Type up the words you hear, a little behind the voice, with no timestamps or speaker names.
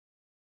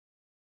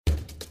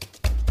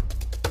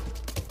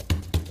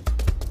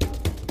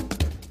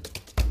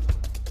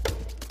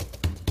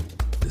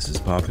is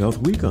Pop Health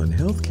Week on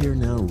Healthcare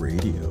Now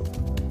Radio.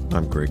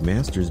 I'm Greg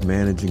Masters,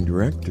 Managing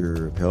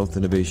Director of Health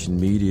Innovation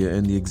Media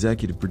and the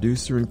Executive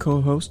Producer and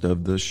co-host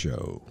of the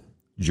show.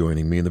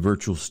 Joining me in the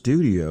virtual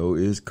studio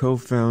is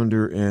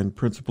co-founder and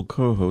principal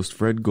co-host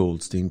Fred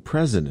Goldstein,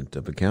 President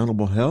of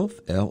Accountable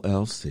Health,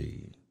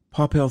 LLC.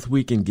 Pop Health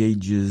Week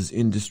engages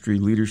industry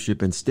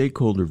leadership and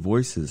stakeholder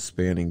voices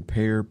spanning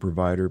payer,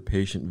 provider,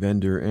 patient,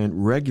 vendor,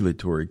 and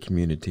regulatory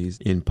communities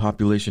in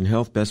population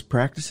health best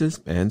practices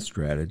and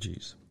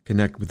strategies.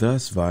 Connect with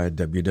us via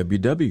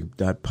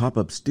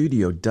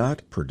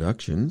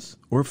www.popupstudio.productions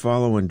or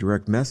follow and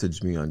direct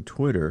message me on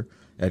Twitter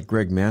at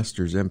Greg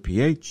Masters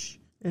MPH,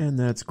 and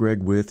that's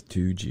Greg with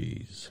 2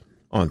 G's.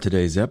 On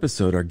today's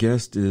episode, our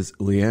guest is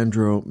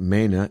Leandro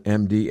Mena,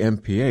 MD,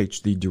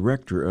 MPH, the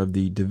Director of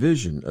the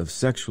Division of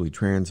Sexually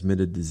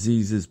Transmitted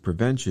Diseases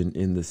Prevention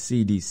in the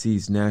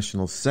CDC's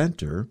National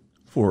Center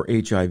for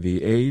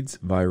HIV/AIDS,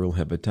 viral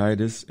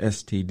hepatitis,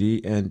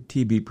 STD, and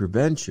TB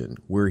prevention,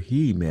 where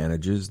he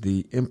manages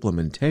the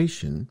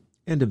implementation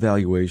and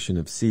evaluation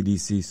of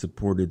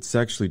CDC-supported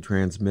sexually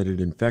transmitted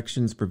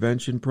infections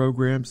prevention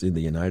programs in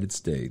the United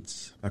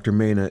States. Dr.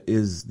 Mena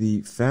is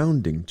the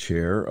founding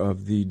chair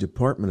of the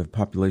Department of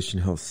Population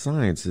Health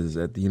Sciences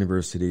at the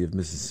University of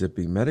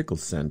Mississippi Medical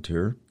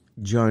Center,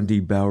 John D.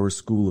 Bauer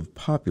School of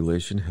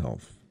Population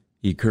Health.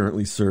 He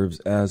currently serves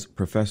as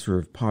Professor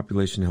of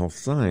Population Health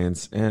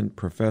Science and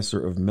Professor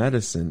of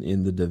Medicine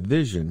in the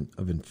Division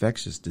of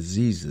Infectious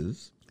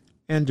Diseases,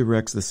 and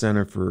directs the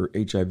Center for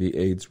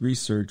HIV/AIDS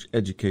Research,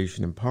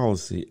 Education, and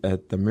Policy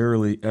at the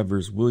Myrlie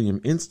Evers William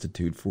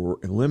Institute for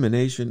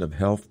Elimination of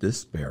Health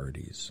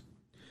Disparities.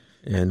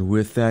 And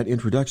with that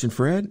introduction,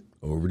 Fred,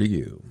 over to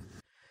you.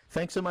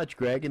 Thanks so much,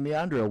 Greg. And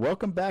Leandro,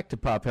 welcome back to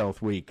Pop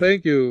Health Week.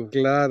 Thank you.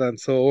 Glad and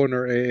so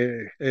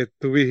honored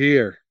to be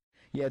here.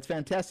 Yeah, it's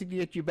fantastic to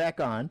get you back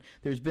on.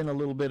 There's been a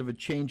little bit of a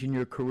change in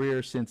your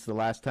career since the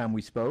last time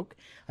we spoke.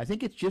 I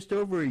think it's just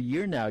over a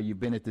year now you've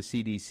been at the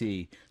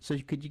CDC. So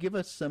could you give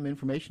us some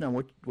information on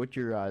what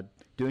you're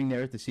doing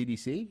there at the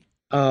CDC?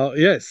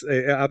 Yes,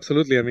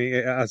 absolutely. I mean,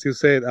 as you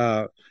said,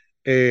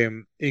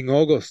 in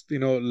August,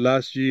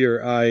 last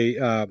year,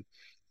 I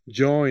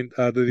joined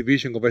the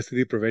Division of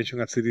STD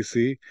Prevention at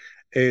CDC.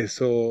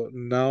 So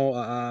now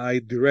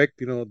I direct,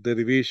 the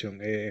division.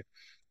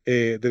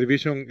 The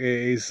division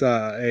is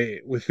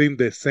within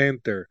the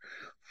Center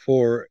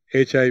for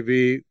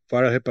HIV,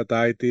 viral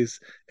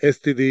hepatitis,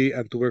 STD,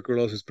 and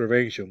tuberculosis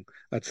prevention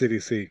at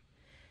CDC.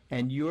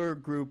 And your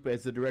group,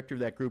 as the director of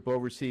that group,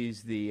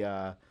 oversees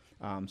the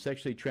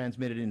sexually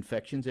transmitted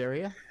infections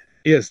area?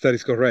 Yes, that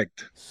is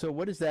correct. So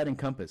what does that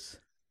encompass?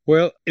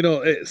 Well,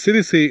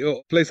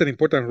 CDC plays an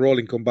important role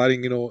in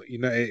combating,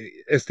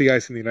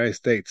 STIs in the United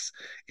States.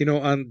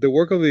 And the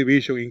work of the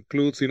division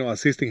includes,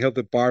 assisting health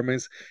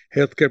departments,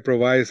 healthcare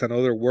providers, and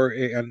other work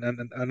and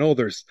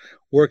others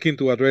working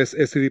to address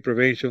STD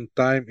prevention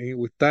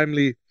with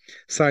timely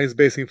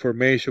science-based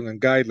information and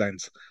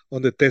guidelines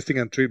on the testing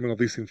and treatment of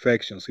these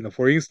infections.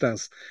 For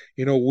instance,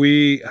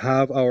 we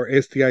have our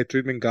STI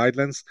treatment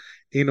guidelines,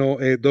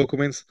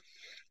 documents.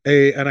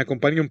 An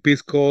accompanying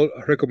piece called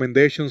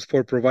Recommendations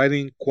for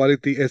Providing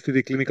Quality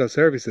STD Clinical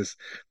Services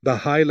that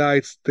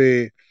highlights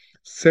the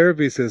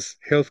services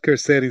healthcare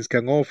settings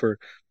can offer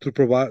to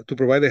provide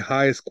the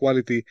highest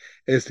quality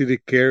STD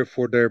care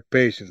for their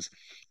patients.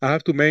 I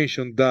have to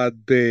mention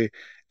that the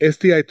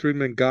STI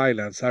treatment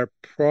guidelines are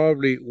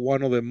probably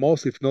one of the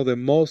most, if not the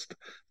most,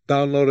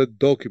 downloaded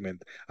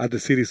document at the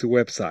CDC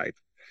website.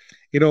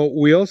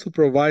 We also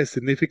provide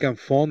significant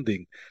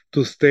funding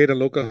to state and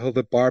local health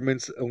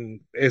departments on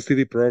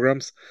STD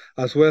programs,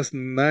 as well as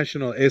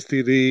national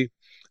STD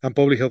and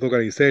public health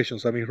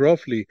organizations. I mean,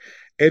 roughly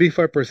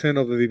 85%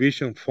 of the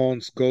division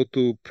funds go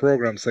to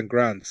programs and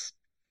grants.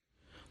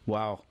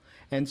 Wow.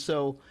 And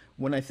so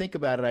when I think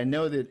about it, I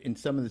know that in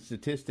some of the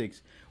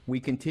statistics, we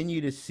continue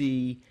to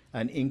see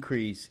an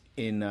increase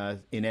in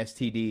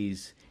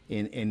STDs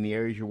in the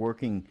areas you're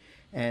working.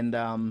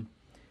 And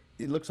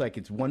it looks like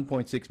it's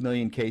 1.6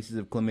 million cases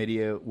of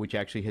chlamydia, which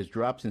actually has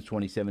dropped since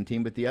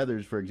 2017. But the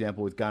others, for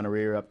example, with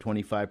gonorrhea are up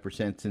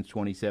 25% since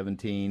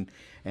 2017,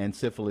 and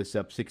syphilis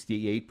up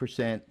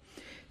 68%.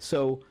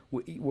 So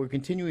we're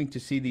continuing to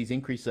see these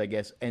increases, I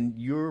guess, and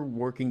you're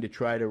working to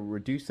try to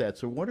reduce that.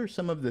 So what are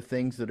some of the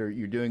things that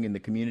you're doing in the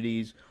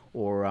communities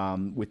or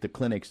with the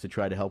clinics to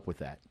try to help with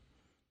that?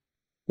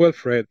 Well,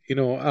 Fred,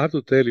 I have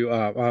to tell you,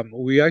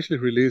 we actually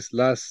released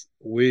last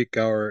week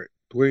our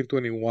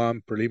 2021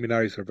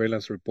 preliminary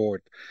surveillance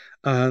report,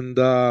 and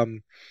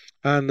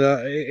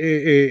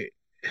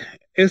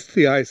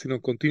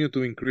STIs, continue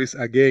to increase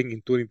again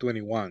in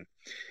 2021.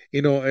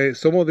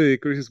 Some of the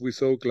decreases we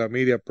saw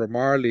chlamydia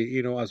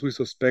primarily, as we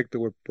suspected,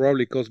 were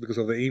probably caused because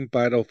of the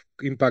impact of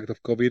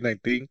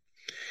COVID-19.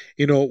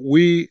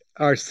 We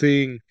are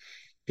seeing,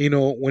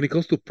 when it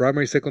comes to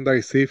primary,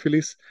 secondary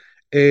syphilis,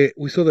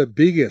 we saw the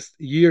biggest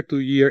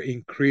year-to-year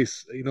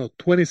increase,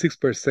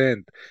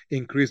 26%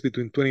 increase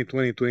between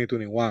 2020 and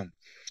 2021.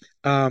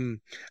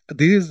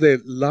 This is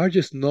the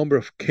largest number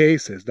of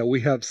cases that we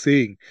have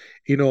seen,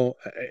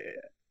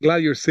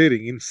 glad you're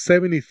sitting. In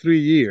 73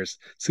 years,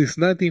 since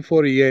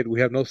 1948, we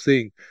have not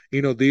seen,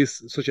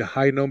 this such a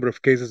high number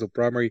of cases of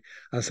primary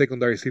and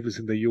secondary syphilis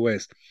in the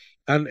U.S.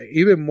 And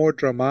even more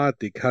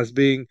dramatic has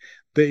been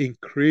the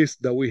increase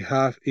that we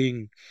have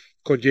in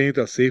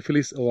congenital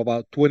syphilis of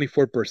about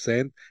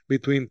 24%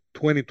 between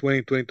 2020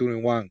 and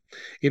 2021.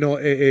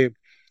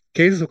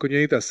 Cases of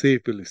congenital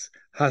syphilis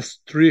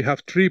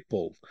have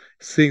tripled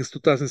since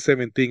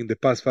 2017 in the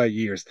past 5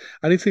 years.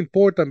 And it's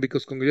important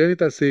because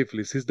congenital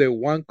syphilis is the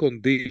one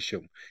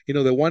condition,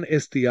 the one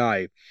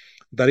STI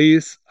that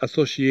is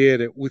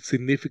associated with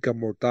significant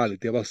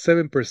mortality. About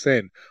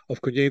 7%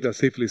 of congenital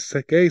syphilis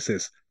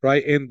cases,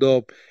 right, end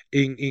up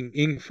in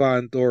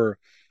infant or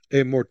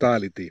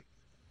mortality.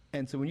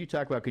 And so when you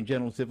talk about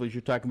congenital syphilis,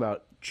 you're talking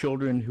about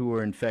children who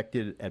are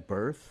infected at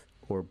birth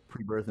or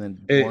pre-birth and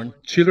then born?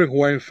 Children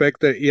who are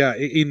infected, yeah,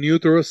 in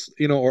uterus,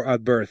 or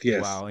at birth,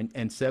 yes. Wow. And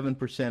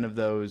 7% of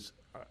those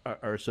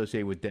are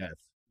associated with death.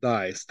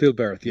 Die,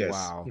 stillbirth, yes.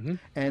 Wow.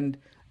 And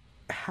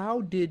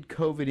how did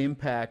COVID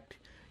impact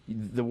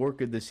the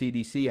work of the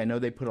CDC? I know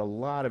they put a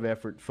lot of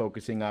effort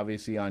focusing,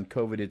 obviously, on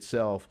COVID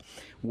itself.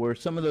 Were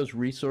some of those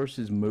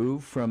resources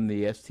moved from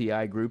the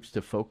STI groups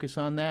to focus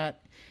on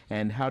that?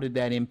 And how did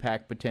that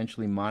impact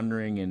potentially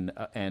monitoring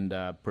and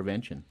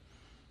prevention?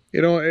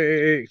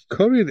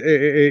 COVID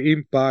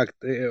impact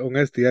on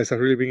STIs has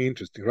really been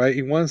interesting, right?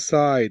 In one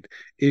side,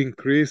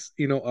 increase,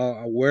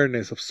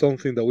 awareness of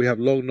something that we have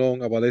long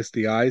known about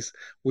STIs,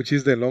 which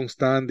is the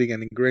long-standing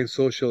and ingrained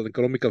social and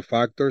economical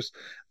factors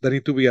that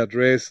need to be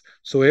addressed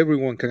so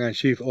everyone can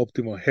achieve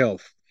optimal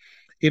health.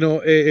 You know,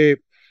 eh, eh,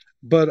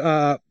 but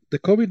the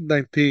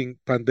COVID-19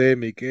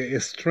 pandemic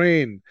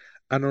strained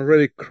an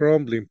already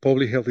crumbling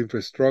public health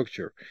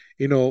infrastructure.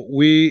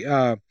 We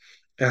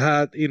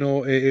had,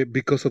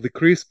 because of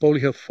decreased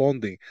public health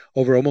funding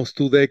over almost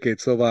 2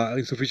 decades of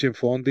insufficient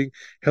funding,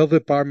 health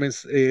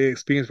departments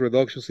experienced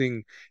reductions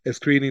in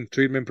screening,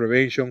 treatment,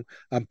 prevention,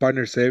 and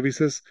partner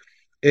services,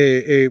 uh,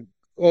 uh,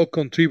 all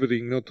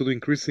contributing, to the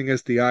increasing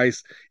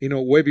STIs,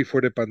 way before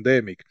the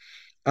pandemic.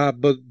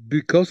 But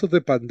because of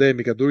the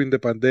pandemic, during the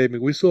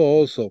pandemic, we saw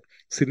also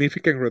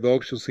significant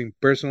reductions in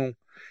personal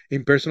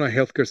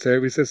healthcare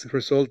services,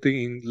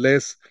 resulting in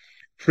less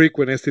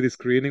frequent STD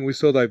screening. We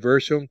saw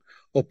diversion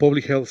of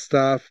public health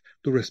staff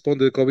to respond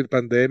to the COVID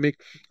pandemic,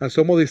 and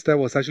some of this staff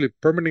was actually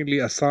permanently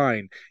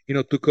assigned,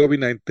 to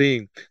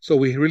COVID-19. So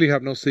we really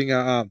have not seen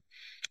a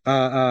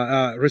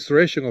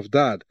restoration of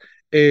that.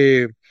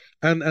 Uh,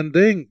 and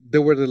then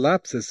there were the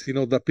lapses,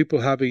 that people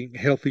having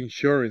health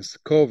insurance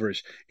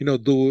coverage, due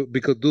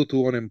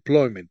to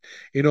unemployment.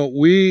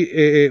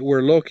 We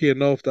were lucky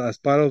enough that as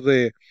part of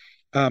the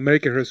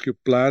American Rescue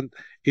Plan,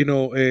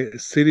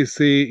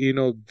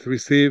 CDC,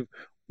 received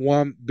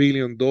 $1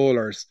 billion,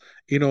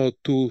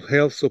 to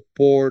help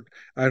support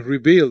and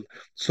rebuild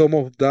some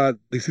of that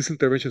disease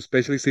intervention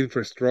specialist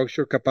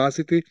infrastructure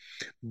capacity.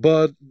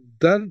 But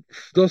then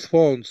those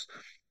funds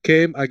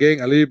came again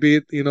a little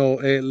bit,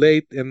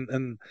 late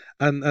and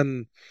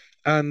and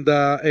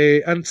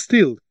and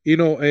still,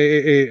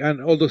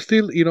 and although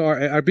still,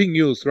 are being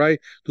used, right,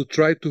 to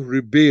try to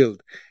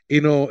rebuild,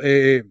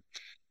 the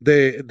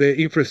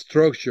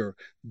infrastructure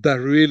that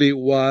really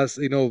was,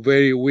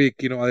 very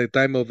weak, at the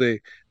time of the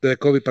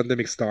COVID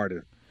pandemic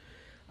started.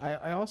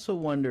 I also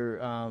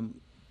wonder,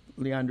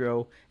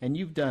 Leandro, and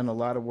you've done a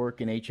lot of work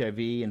in HIV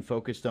and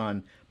focused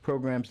on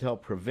programs to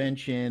help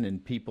prevention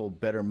and people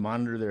better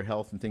monitor their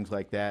health and things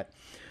like that.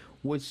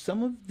 Was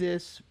some of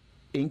this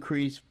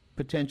increase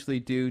potentially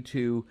due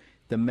to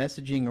the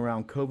messaging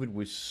around COVID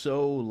was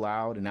so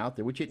loud and out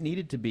there, which it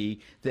needed to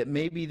be, that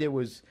maybe there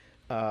was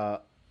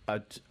a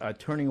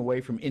turning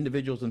away from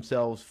individuals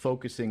themselves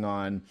focusing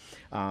on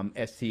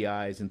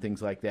STIs and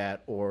things like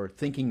that, or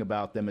thinking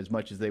about them as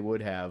much as they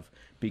would have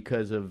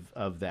because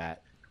of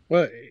that?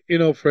 Well,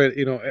 Fred,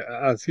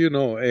 as you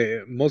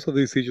know, most of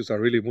these issues are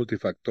really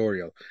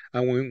multifactorial.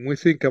 And when we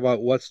think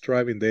about what's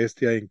driving the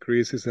STI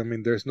increases, I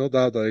mean, there's no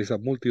doubt that it's a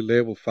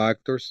multi-level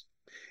factors.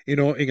 In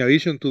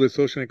addition to the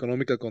social and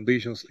economical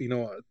conditions,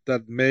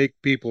 that make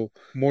people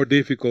more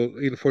difficult,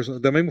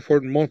 that make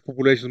for most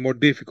populations more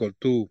difficult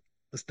to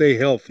stay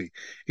healthy.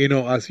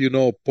 As you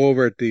know,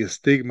 poverty,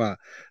 stigma,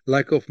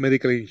 lack of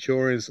medical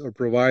insurance or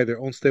provider,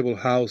 unstable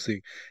housing,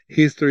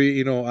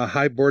 history, a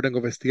high burden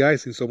of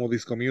STIs in some of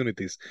these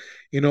communities.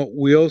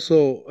 We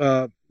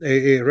also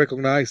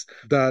recognize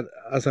that,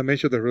 as I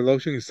mentioned, the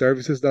reduction in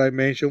services that I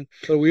mentioned,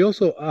 but we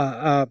also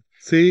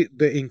see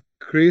the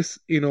increase,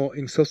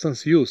 in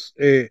substance use,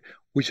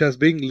 which has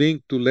been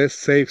linked to less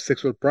safe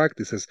sexual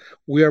practices.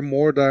 We are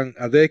more than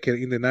a decade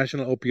in the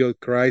national opioid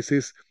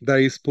crisis that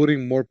is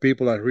putting more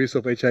people at risk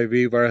of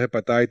HIV, viral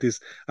hepatitis,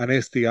 and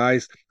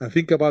STIs. And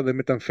think about the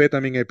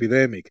methamphetamine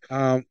epidemic.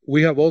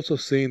 We have also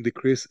seen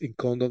decreases in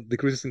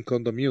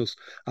condom use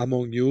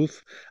among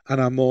youth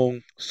and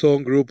among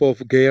some group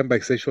of gay and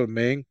bisexual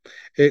men.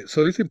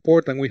 So it's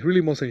important. We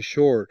really must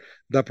ensure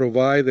that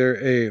provider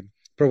and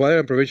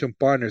prevention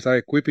partners are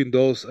equipping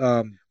those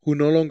who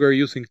no longer are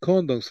using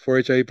condoms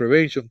for HIV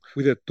prevention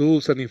with the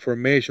tools and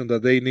information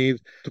that they need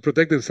to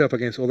protect themselves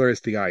against other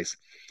STIs.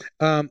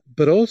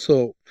 But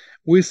also,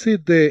 we see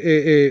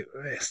the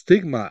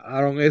stigma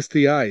around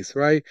STIs,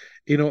 right?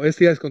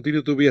 STIs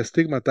continue to be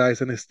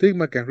stigmatized, and a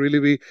stigma can really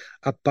be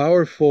a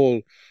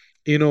powerful,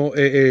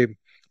 a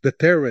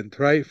deterrent,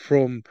 right,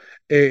 from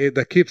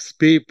that keeps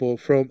people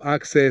from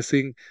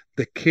accessing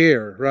the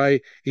care,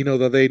 right?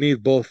 That they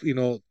need both,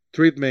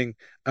 treatment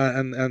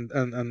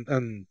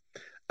and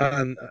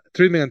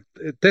treatment,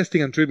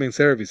 testing and treatment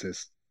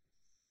services.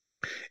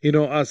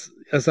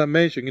 As I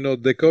mentioned,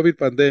 the COVID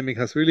pandemic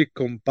has really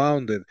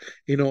compounded,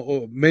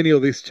 many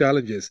of these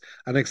challenges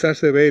and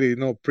exacerbated,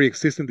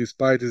 pre-existing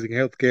disparities in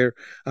healthcare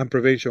and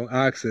prevention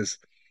access,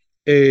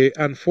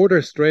 and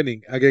further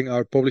straining again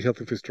our public health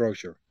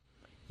infrastructure.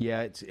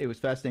 Yeah, it was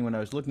fascinating when I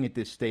was looking at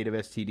this State of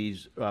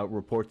STDs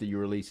report that you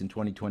released in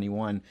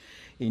 2021,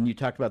 and you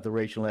talked about the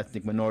racial and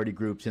ethnic minority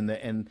groups,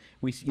 and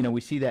we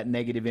see that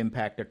negative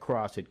impact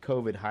across it.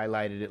 COVID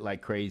highlighted it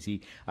like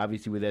crazy.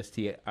 Obviously, with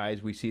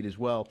STIs, we see it as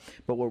well.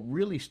 But what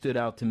really stood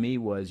out to me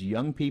was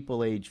young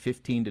people aged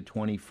 15 to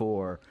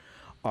 24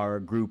 are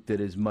a group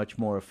that is much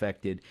more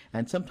affected.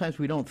 And sometimes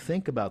we don't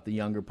think about the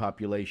younger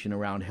population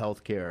around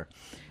healthcare.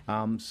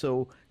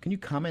 So can you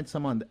comment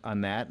some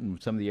on that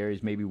and some of the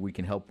areas maybe we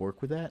can help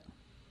work with that?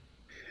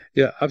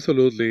 Yeah,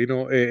 absolutely.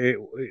 The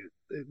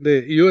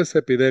U.S.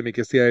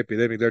 epidemic, STI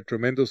epidemic, there are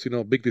tremendous,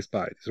 big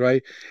disparities,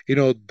 right?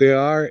 There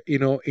are,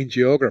 in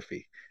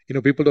geography.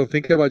 People don't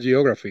think about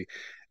geography.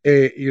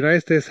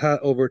 United States has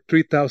over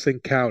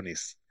 3,000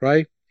 counties,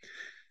 right?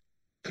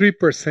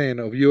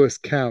 3% of U.S.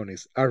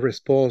 counties are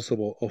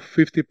responsible of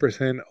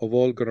 50% of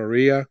all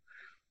gonorrhea,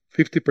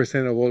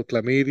 50% of all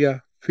chlamydia,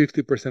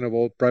 50% of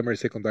all primary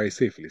secondary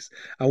syphilis.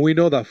 And we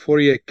know that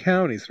 48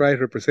 counties, right,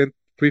 represent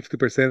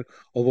 50% of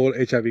all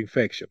HIV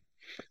infection.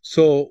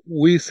 So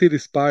we see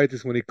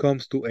disparities when it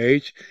comes to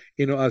age.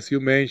 As you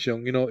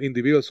mentioned,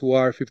 individuals who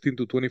are 15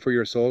 to 24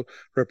 years old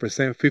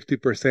represent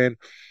 50%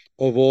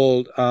 of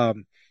all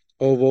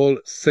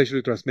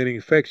sexually transmitted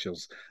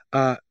infections.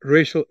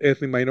 Racial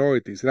ethnic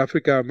minorities and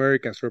African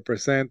Americans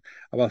represent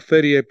about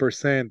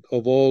 38%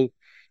 of all,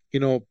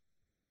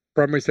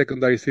 primary,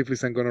 secondary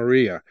syphilis and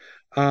gonorrhea.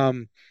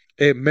 Men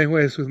who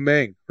is with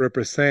men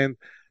represent,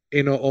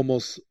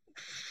 almost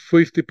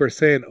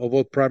 50% of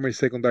all primary,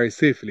 secondary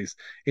syphilis,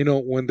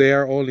 when they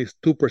are only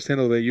 2%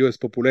 of the U.S.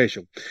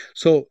 population.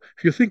 So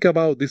if you think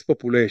about these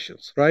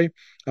populations, right,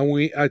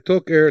 and I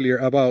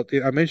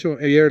mentioned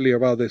earlier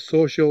about the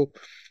social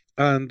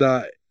and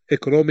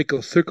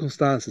economical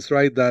circumstances,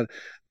 right, that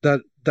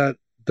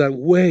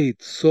weigh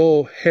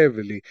so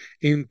heavily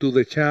into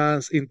the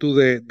chance,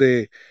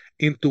 into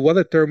what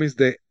determines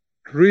the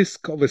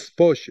risk of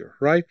exposure,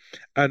 right,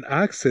 and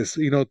access,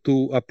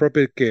 to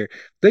appropriate care.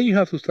 Then you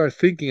have to start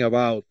thinking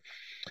about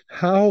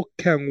how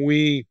can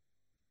we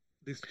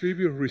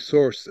distribute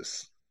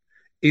resources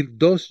in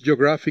those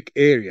geographic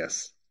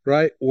areas,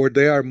 right, where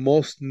they are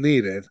most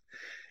needed,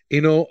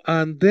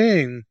 and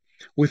then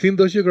within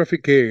those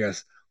geographic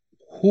areas,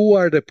 who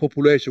are the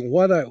population?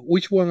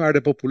 Which one are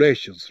the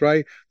populations,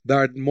 right, that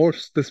are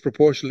most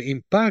disproportionately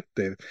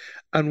impacted,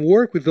 and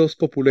work with those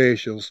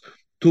populations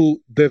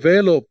to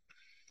develop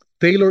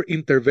tailored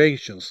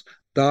interventions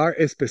that are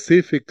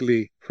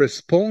specifically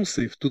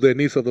responsive to the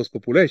needs of those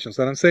populations.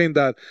 And I'm saying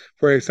that,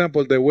 for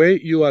example, the way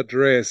you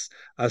address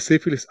a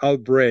syphilis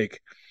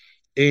outbreak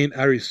in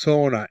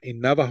Arizona,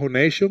 in Navajo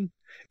Nation,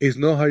 is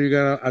not how you're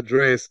going to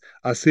address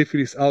a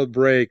syphilis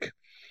outbreak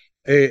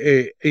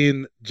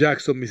in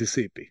Jackson,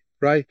 Mississippi,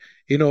 right?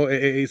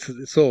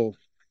 So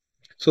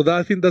that,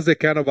 I think that's the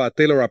kind of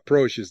tailored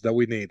approaches that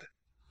we need.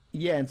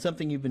 Yeah, and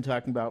something you've been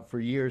talking about for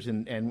years,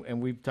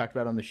 and we've talked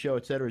about on the show,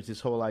 et cetera, is this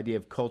whole idea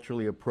of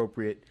culturally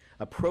appropriate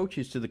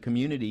approaches to the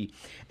community.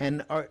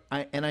 And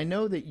I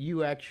know that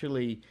you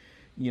actually,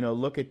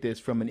 look at this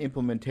from an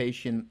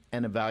implementation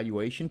and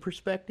evaluation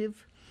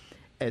perspective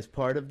as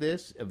part of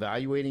this,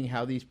 evaluating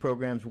how these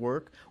programs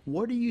work.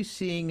 What are you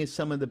seeing as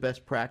some of the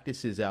best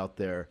practices out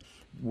there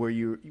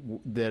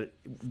that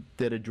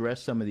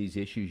address some of these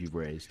issues you've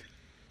raised?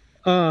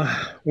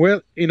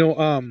 Well,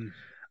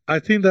 I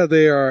think that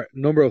there are a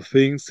number of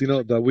things,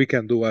 that we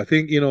can do. I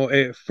think,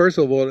 first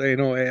of all,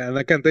 and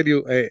I can tell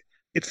you,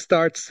 it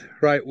starts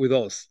right with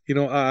us.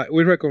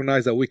 We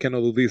recognize that we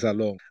cannot do this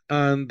alone,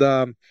 and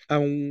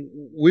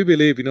we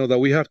believe, that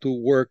we have to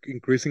work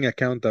increasing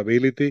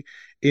accountability,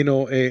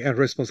 and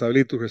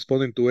responsibility to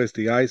responding to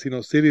STIs.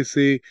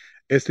 CDC,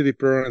 STD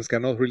programs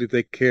cannot really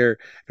take care,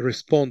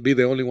 be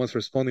the only ones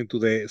responding to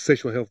the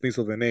sexual health needs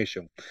of the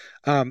nation.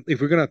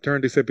 If we're going to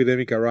turn this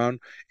epidemic around,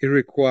 it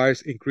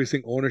requires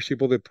increasing ownership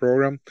of the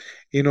program.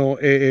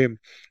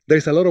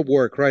 There's a lot of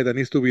work, right, that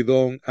needs to be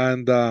done,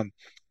 and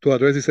to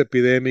address this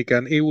epidemic,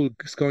 and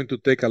it's going to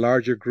take a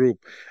larger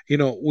group.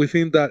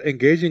 Within that,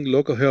 engaging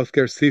local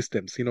healthcare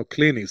systems,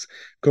 clinics,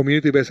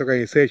 community-based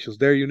organizations,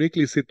 they're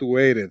uniquely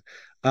situated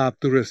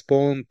to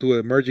respond to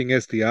emerging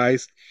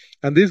STIs.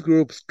 And these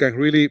groups can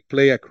really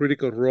play a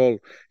critical role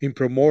in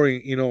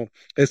promoting,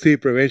 STI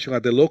prevention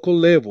at the local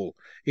level,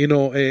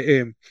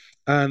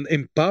 and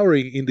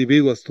empowering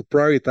individuals to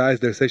prioritize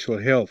their sexual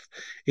health.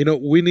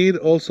 We need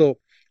also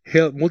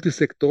health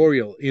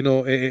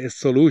multi-sectorial,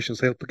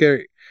 solutions,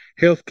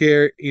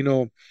 healthcare,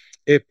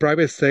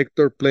 private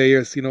sector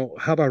players,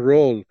 have a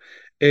role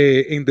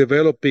in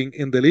developing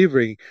and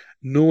delivering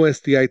new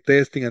STI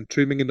testing and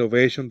treatment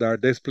innovation that are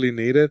desperately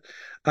needed.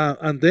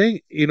 And then,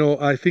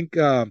 I think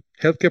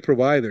healthcare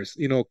providers,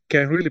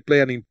 can really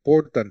play an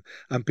important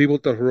and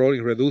pivotal role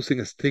in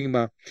reducing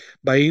stigma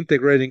by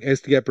integrating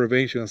STI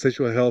prevention and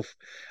sexual health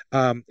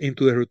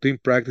into the routine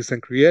practice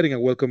and creating a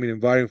welcoming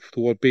environment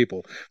to all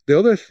people. The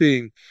other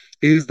thing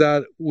is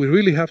that we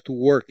really have to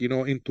work,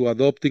 into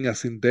adopting a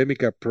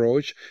syndemic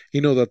approach,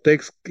 that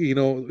takes,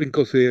 in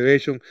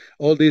consideration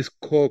all these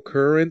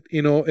co-current,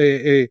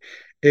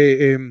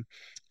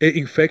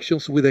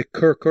 infections with the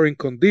current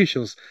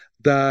conditions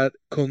that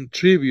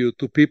contribute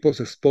to people's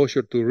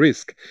exposure to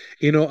risk.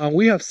 And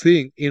we have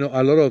seen,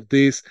 a lot of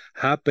this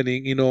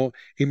happening, in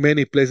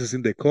many places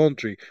in the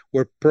country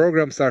where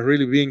programs are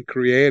really being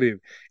creative,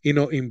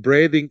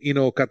 embracing,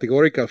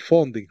 categorical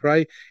funding,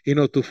 right?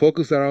 To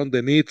focus around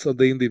the needs of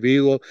the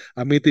individual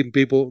and meeting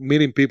people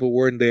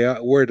where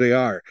they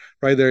are,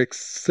 right? There are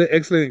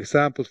excellent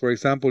examples, for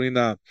example,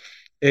 in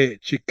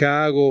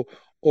Chicago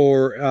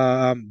or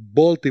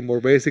Baltimore,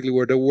 basically,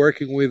 where they're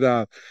working with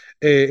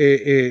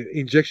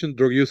injection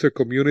drug user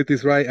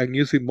communities, right, and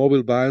using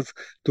mobile vans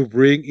to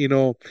bring,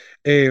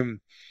 um,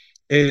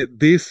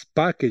 this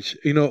package,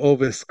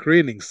 of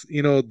screenings,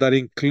 that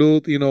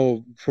include,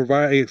 for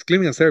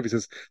screening and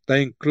services that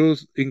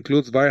includes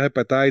viral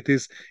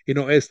hepatitis,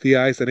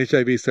 STIs and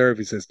HIV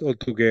services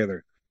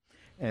altogether.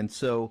 And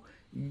so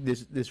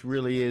this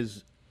really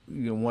is,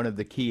 one of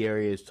the key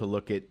areas to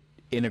look at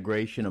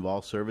integration of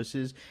all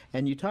services.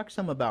 And you talk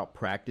some about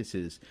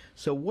practices.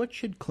 So what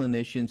should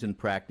clinicians and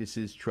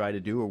practices try to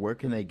do, or where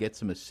can they get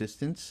some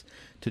assistance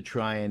to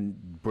try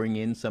and bring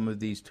in some of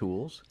these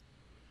tools?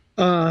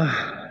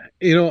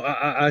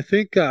 I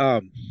think,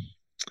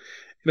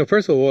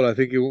 first of all, I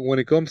think when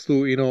it comes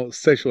to,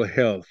 sexual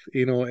health,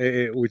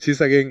 which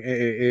is again,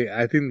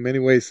 I think in many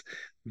ways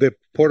the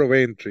port of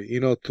entry,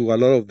 to a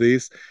lot of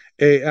this,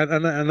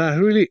 and a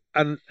really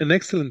an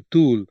excellent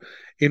tool,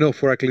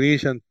 for a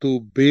clinician to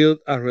build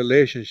a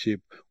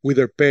relationship with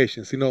their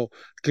patients.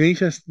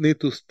 Clinicians need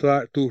to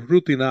start to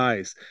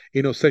routinize,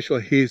 sexual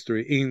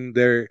history in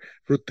their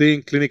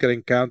routine clinical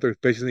encounter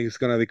with patients. It's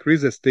going to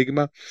decrease the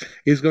stigma.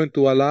 It's going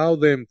to allow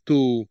them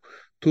to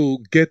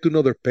get to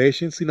know their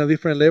patients in a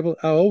different level.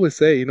 I always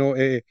say,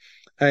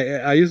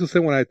 I used to say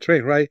when I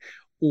train, right,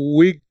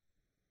 we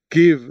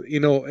we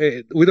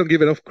don't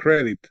give enough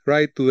credit,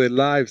 right, to the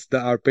lives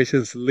that our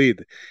patients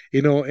lead,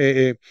 and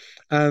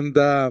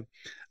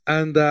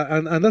and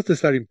that's the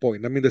starting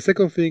point. I mean, the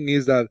second thing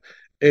is that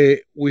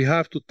we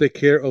have to take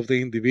care of the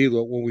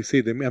individual when we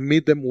see them and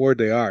meet them where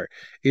they are.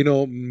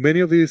 Many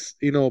of these,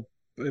 uh,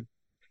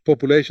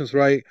 populations,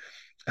 right,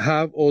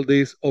 have all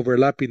these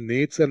overlapping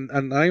needs.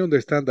 And I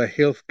understand that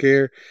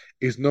healthcare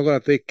is not going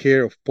to take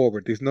care of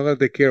poverty, it's not going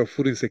to take care of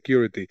food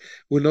insecurity,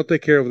 will not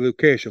take care of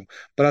education.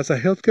 But as a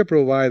healthcare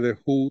provider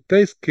who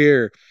takes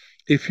care,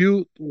 if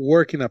you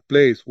work in a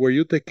place where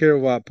you take care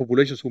of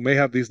populations who may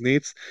have these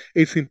needs,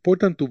 it's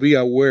important to be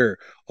aware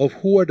of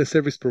who are the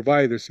service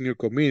providers in your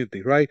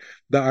community, right,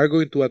 that are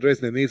going to address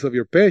the needs of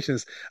your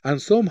patients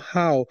and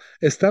somehow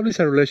establish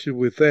a relationship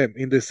with them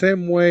in the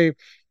same way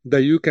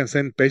that you can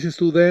send patients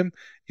to them.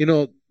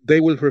 They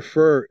will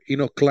refer,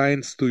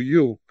 clients to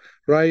you,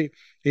 right?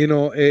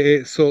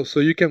 So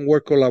you can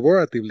work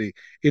collaboratively,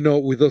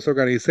 with those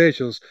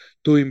organizations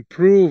to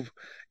improve,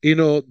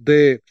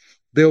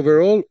 the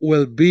overall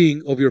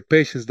well-being of your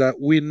patients that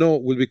we know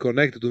will be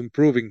connected to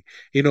improving,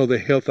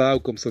 the health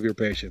outcomes of your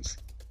patients.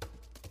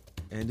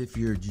 And if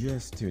you're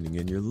just tuning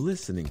in, you're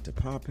listening to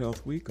Pop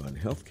Health Week on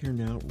Healthcare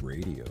Now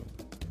Radio.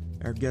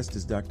 Our guest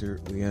is Dr.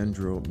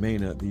 Leandro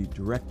Mena, the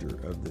director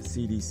of the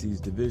CDC's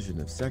Division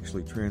of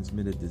Sexually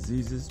Transmitted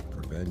Diseases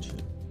Prevention.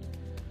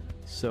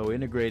 So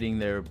integrating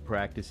their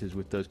practices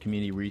with those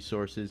community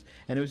resources,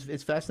 and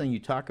it's fascinating. You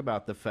talk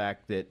about the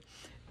fact that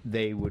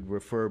they would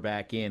refer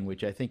back in,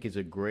 which I think is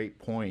a great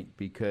point,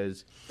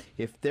 because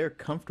if they're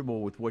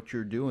comfortable with what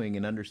you're doing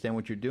and understand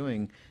what you're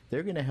doing,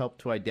 they're going to help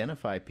to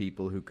identify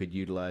people who could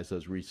utilize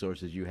those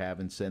resources you have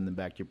and send them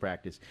back to your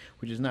practice,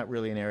 which is not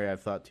really an area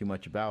I've thought too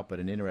much about, but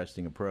an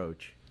interesting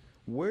approach.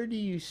 Where do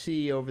you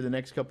see over the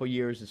next couple of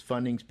years as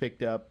funding's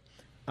picked up,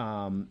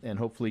 and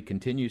hopefully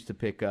continues to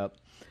pick up,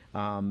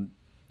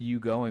 you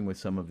going with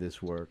some of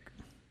this work?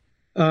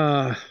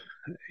 Uh,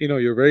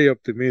 you're very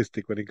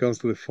optimistic when it comes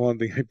to the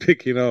funding and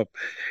picking up,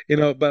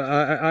 but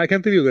I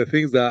can tell you the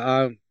things that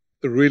I'm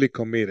really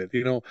committed.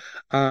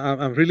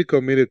 I'm really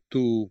committed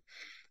to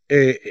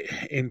uh,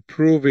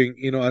 improving,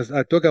 as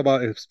I talk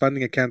about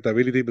expanding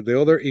accountability, but the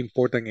other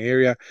important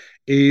area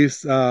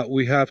is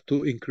we have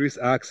to increase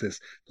access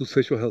to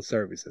sexual health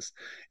services.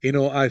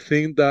 I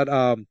think that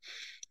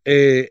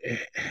eh,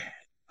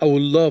 I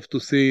would love to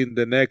see in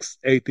the next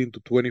 18 to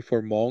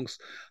 24 months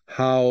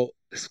how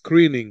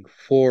screening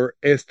for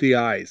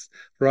STIs,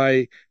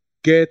 right,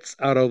 gets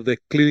out of the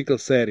clinical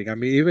setting. I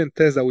mean, even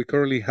tests that we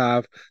currently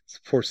have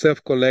for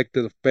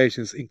self-collected of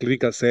patients in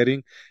clinical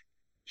setting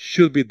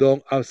should be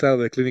done outside of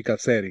the clinical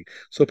setting.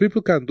 So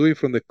people can do it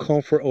from the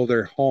comfort of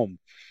their home,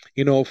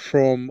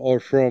 from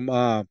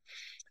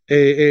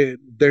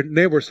their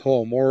neighbor's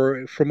home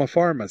or from a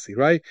pharmacy,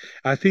 right?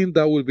 I think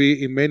that will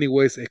be in many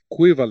ways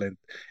equivalent,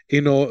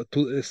 to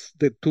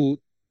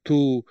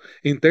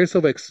in terms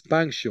of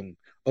expansion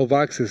of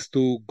access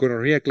to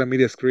gonorrhea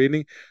chlamydia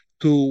screening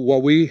to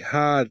what we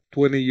had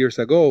 20 years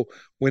ago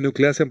when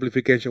nucleus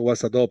amplification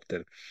was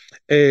adopted.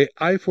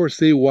 I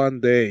foresee one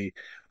day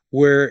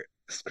where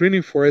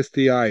screening for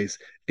STIs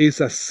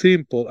is as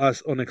simple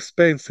as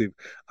inexpensive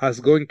as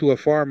going to a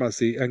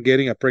pharmacy and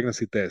getting a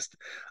pregnancy test.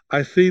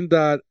 I think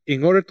that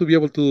in order to be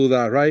able to do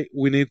that, right,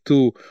 we need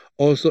to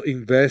also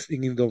invest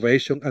in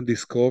innovation and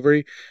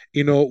discovery.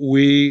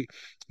 We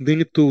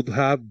need to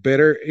have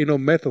better,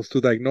 methods to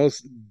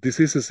diagnose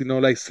diseases,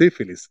 like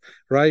syphilis,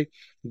 right?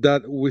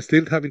 That we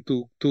still having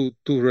to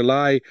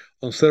rely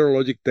on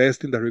serologic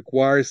testing that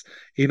requires,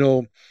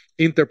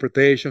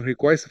 interpretation,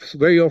 requires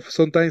very often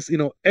sometimes,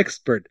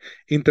 expert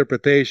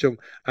interpretation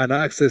and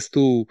access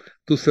to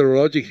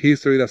serologic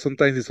history that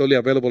sometimes is only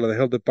available at the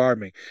health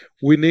department.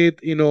 We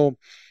need,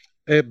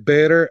 a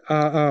better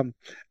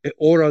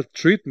oral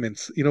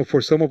treatments,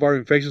 for some of our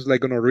infections like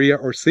gonorrhea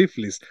or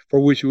syphilis, for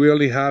which we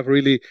only have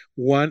really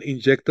one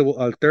injectable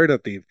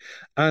alternative.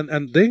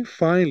 And then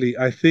finally,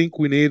 I think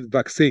we need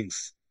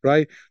vaccines,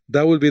 right?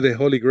 That will be the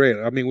holy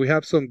grail. I mean, we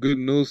have some good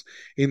news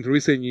in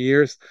recent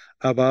years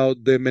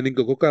about the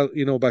meningococcal,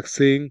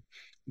 vaccine,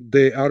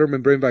 the outer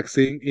membrane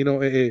vaccine,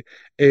 being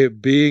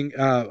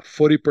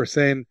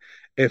 40%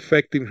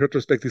 effective in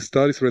retrospective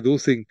studies,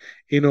 reducing,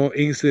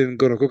 incident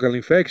gonococcal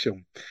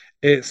infection.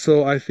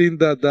 So I think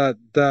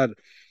that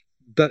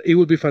it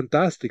would be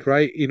fantastic,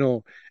 right?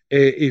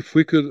 If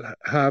we could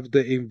have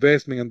the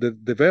investment and the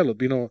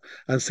develop,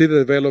 and see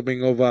the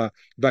development of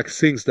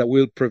vaccines that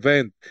will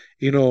prevent,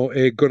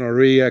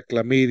 gonorrhea,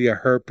 chlamydia,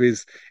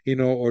 herpes,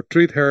 or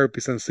treat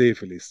herpes and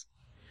syphilis.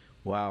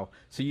 Wow.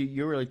 So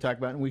you're really talking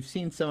about, and we've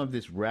seen some of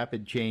this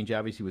rapid change,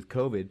 obviously, with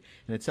COVID,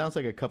 and it sounds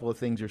like a couple of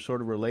things are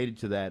sort of related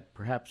to that.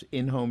 Perhaps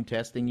in-home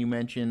testing you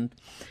mentioned,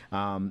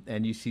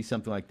 and you see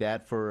something like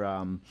that for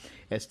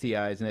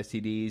STIs and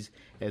STDs,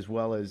 as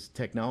well as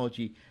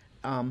technology.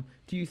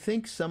 Do you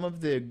think some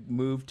of the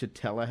move to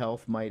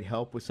telehealth might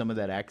help with some of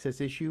that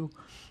access issue?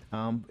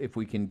 If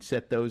we can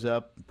set those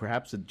up,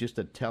 perhaps just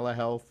a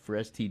telehealth for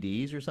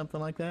STDs or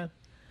something like that?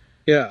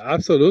 Yeah,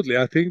 absolutely.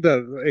 I think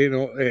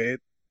that,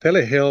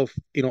 telehealth,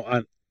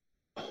 and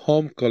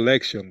home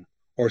collection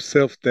or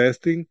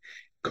self-testing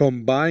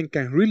combined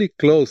can really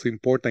close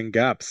important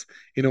gaps,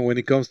 when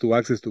it comes to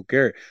access to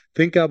care.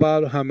 Think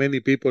about how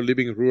many people live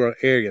in rural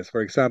areas,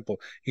 for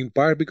example, in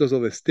part because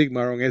of the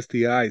stigma around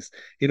STIs.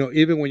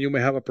 Even when you may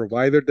have a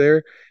provider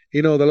there,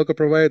 the local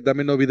provider, that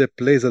may not be the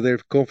place that they're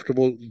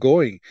comfortable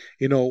going.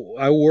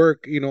 I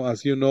work,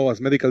 as you know,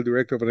 as medical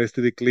director of an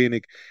STD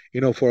clinic,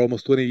 for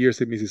almost 20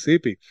 years in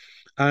Mississippi.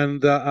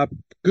 And a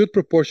good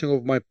proportion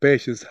of my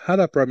patients had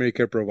a primary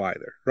care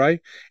provider,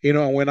 right?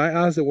 And when I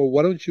asked them, well,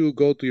 why don't you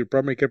go to your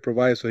primary care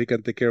provider so he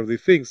can take care of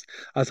these things?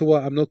 I said,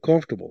 well, I'm not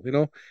comfortable,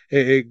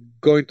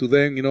 going to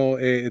them,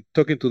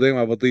 talking to them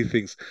about these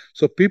things.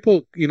 So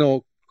people,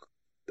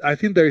 I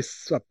think there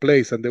is a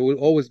place, and there will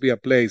always be a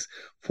place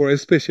for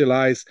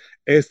specialized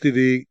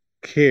STD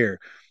care.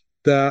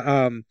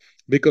 The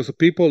Because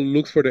people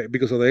look for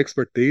because of the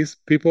expertise,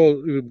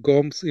 people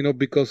comes,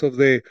 because of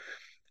the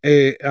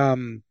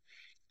um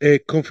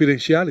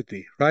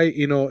confidentiality, right?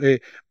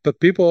 But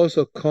people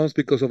also comes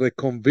because of the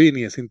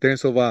convenience in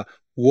terms of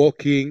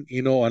walking,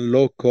 and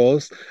low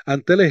cost.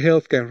 And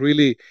telehealth can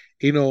really,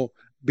 you know,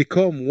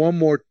 become one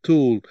more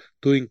tool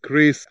to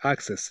increase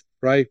access,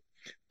 right?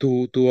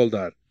 To all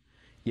that.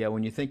 Yeah,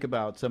 when you think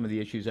about some of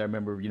the issues, I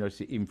remember,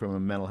 even from a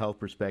mental health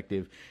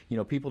perspective,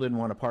 people didn't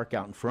want to park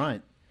out in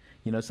front.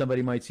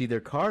 Somebody might see their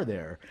car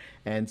there,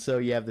 and so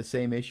you have the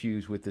same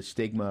issues with the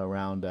stigma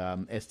around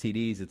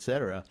STDs, et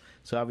cetera.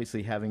 So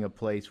obviously, having a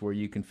place where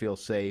you can feel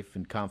safe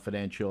and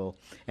confidential,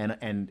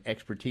 and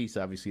expertise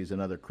obviously is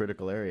another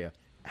critical area.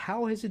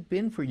 How has it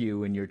been for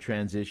you in your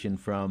transition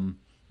from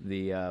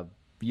the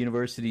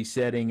university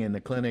setting and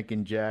the clinic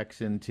in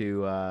Jackson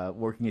to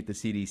working at the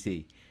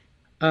CDC?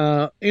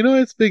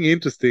 It's been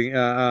interesting,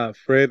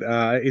 Fred.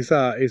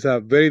 It's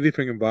a very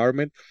different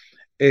environment,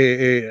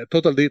 a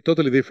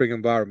totally different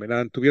environment.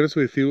 And to be honest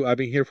with you, I've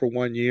been here for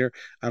 1 year,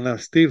 and I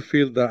still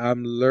feel that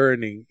I'm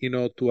learning,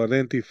 to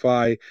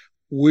identify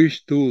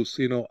which tools,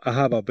 I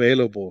have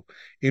available,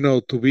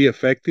 to be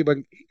effective,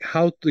 and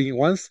how to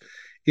once,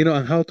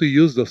 and how to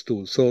use those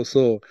tools.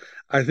 So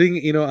I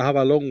think, I have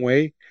a long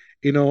way.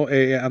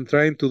 I'm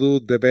trying to do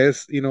the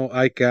best,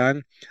 I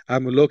can.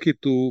 I'm lucky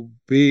to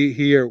be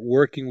here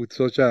working with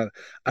such an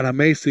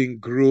amazing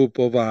group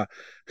of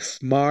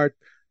smart,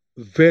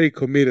 very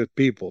committed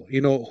people,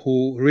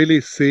 who really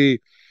see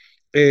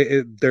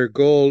their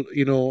goal,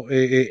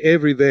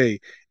 every day,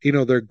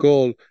 their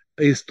goal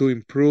is to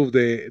improve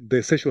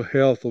the sexual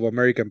health of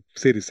American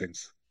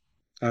citizens,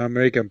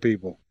 American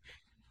people.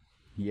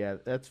 Yeah,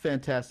 that's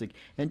fantastic.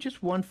 And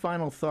just one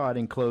final thought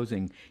in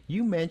closing.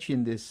 You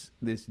mentioned this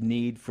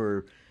need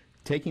for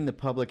taking the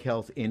public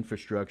health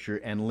infrastructure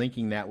and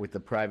linking that with the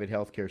private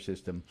healthcare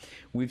system.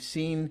 We've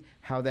seen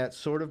how that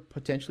sort of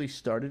potentially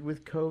started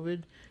with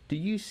COVID. Do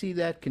you see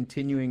that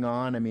continuing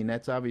on? I mean,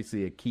 that's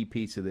obviously a key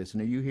piece of this.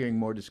 And are you hearing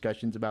more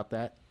discussions about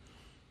that?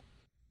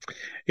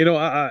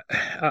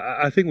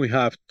 I think we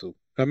have to.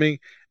 I mean,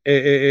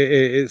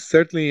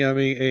 certainly, I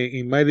mean,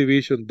 in my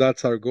division,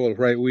 that's our goal,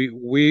 right?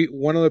 We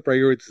one of the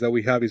priorities that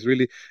we have is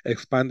really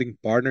expanding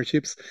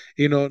partnerships.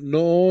 Not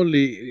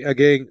only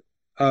again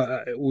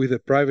with the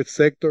private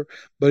sector,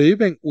 but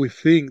even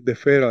within the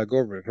federal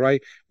government,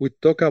 right? We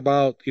talk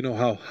about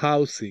how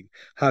housing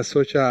has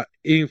such a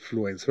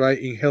influence, right,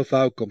 in health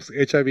outcomes,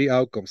 HIV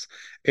outcomes,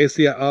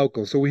 STI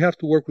outcomes. So we have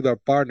to work with our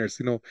partners,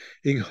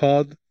 in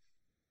HUD,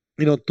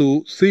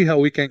 to see how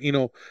we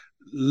can,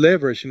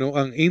 leverage,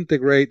 and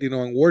integrate,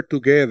 and work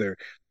together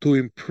to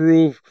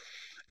improve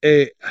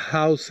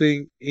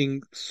housing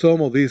in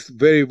some of these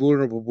very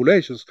vulnerable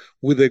populations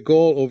with the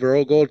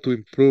overall goal to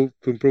improve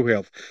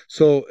health.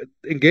 So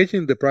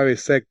engaging the private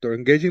sector,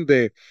 engaging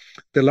the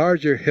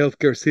larger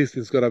healthcare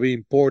system is going to be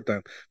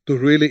important to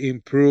really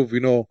improve,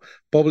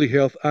 public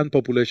health and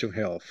population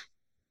health.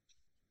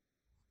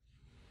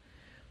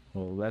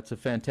 Well, that's a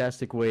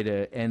fantastic way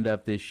to end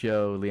up this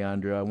show,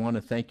 Leandro. I want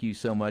to thank you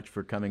so much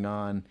for coming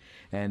on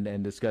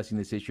and discussing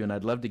this issue. And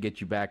I'd love to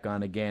get you back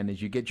on again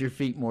as you get your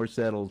feet more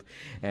settled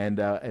and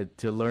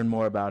to learn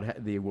more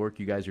about the work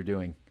you guys are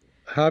doing.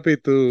 Happy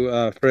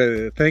to,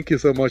 Fred. Thank you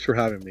so much for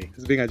having me.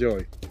 It's been a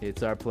joy.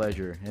 It's our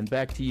pleasure. And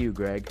back to you,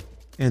 Greg.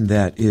 And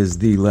that is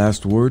the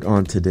last word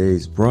on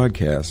today's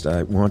broadcast.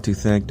 I want to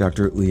thank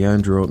Dr.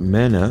 Leandro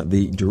Mena,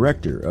 the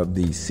director of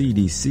the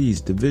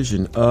CDC's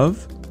Division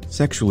of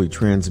Sexually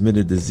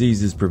Transmitted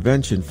Diseases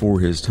Prevention, for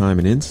his time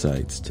and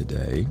insights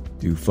today.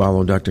 Do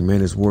follow Dr.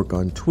 Mena's work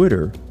on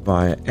Twitter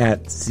via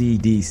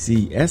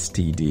 @CDCSTD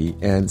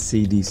and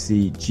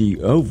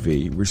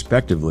CDCGOV,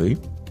 respectively,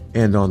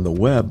 and on the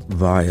web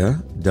via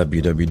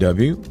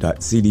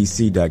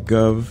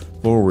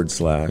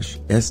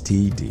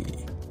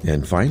www.cdc.gov/STD.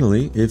 And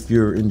finally, if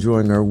you're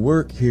enjoying our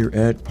work here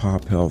at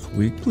Pop Health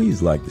Week,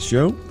 please like the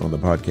show on the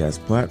podcast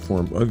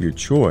platform of your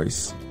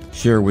choice.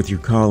 Share with your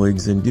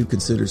colleagues and do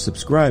consider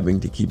subscribing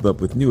to keep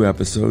up with new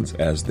episodes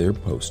as they're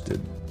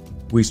posted.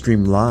 We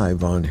stream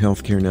live on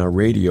Healthcare Now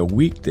Radio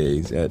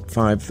weekdays at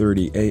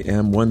 5:30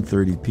 a.m.,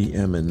 1:30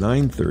 p.m., and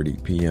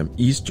 9:30 p.m.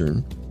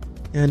 Eastern.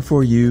 And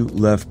for you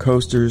left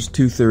coasters,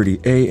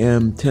 2:30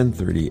 a.m.,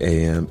 10:30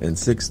 a.m., and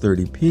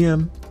 6:30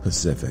 p.m.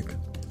 Pacific.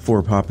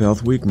 For Pop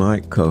Health Week, my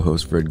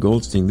co-host Fred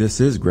Goldstein,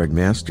 this is Greg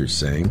Masters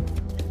saying,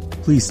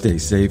 please stay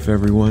safe,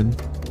 everyone.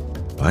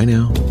 Bye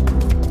now.